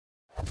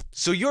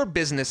So your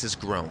business is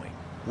growing,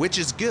 which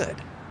is good,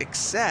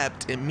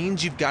 except it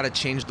means you've got to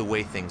change the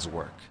way things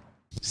work.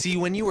 See,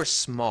 when you were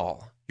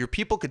small, your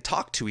people could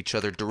talk to each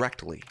other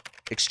directly,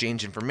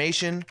 exchange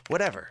information,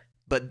 whatever.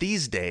 But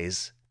these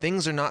days,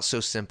 things are not so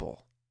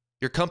simple.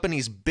 Your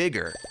company's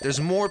bigger, there's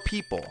more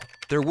people,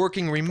 they're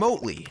working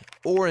remotely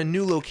or in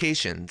new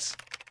locations,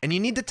 and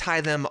you need to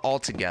tie them all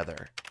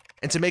together.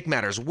 And to make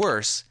matters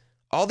worse,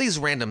 all these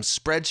random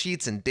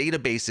spreadsheets and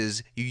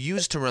databases you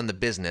use to run the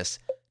business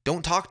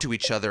don't talk to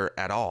each other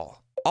at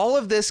all. All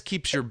of this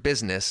keeps your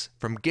business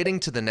from getting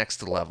to the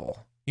next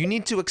level. You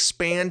need to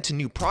expand to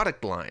new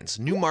product lines,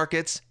 new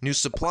markets, new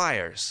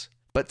suppliers.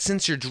 But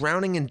since you're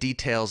drowning in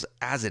details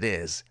as it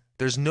is,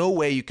 there's no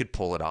way you could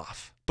pull it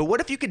off. But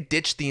what if you could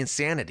ditch the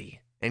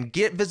insanity and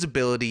get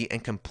visibility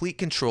and complete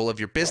control of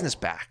your business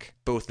back,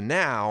 both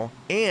now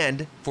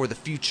and for the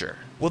future?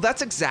 Well,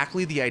 that's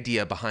exactly the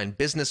idea behind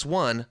Business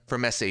One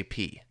from SAP.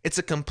 It's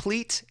a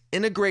complete,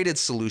 integrated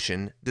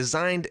solution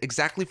designed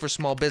exactly for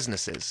small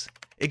businesses.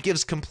 It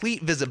gives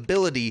complete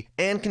visibility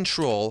and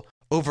control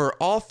over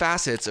all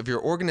facets of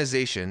your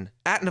organization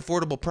at an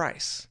affordable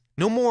price.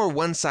 No more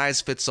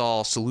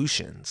one-size-fits-all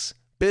solutions.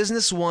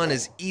 Business One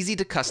is easy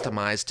to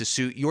customize to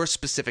suit your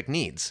specific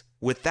needs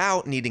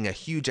without needing a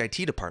huge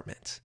IT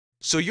department.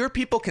 So your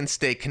people can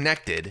stay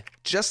connected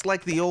just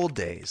like the old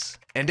days,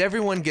 and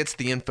everyone gets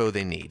the info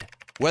they need,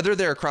 whether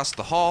they're across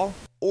the hall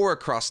or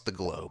across the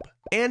globe.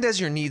 And as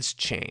your needs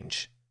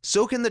change,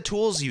 so can the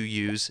tools you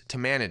use to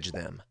manage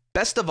them.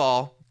 Best of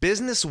all,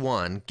 Business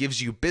One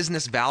gives you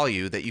business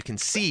value that you can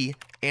see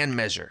and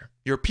measure.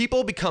 Your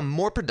people become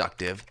more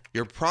productive,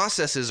 your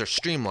processes are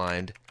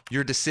streamlined,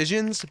 your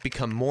decisions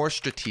become more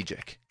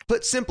strategic.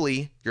 Put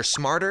simply, you're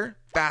smarter,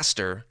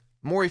 faster,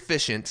 more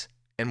efficient,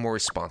 and more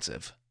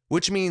responsive,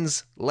 which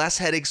means less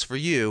headaches for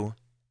you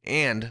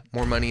and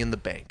more money in the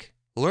bank.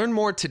 Learn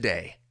more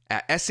today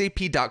at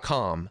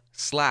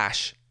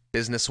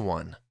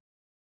sap.com/businessone.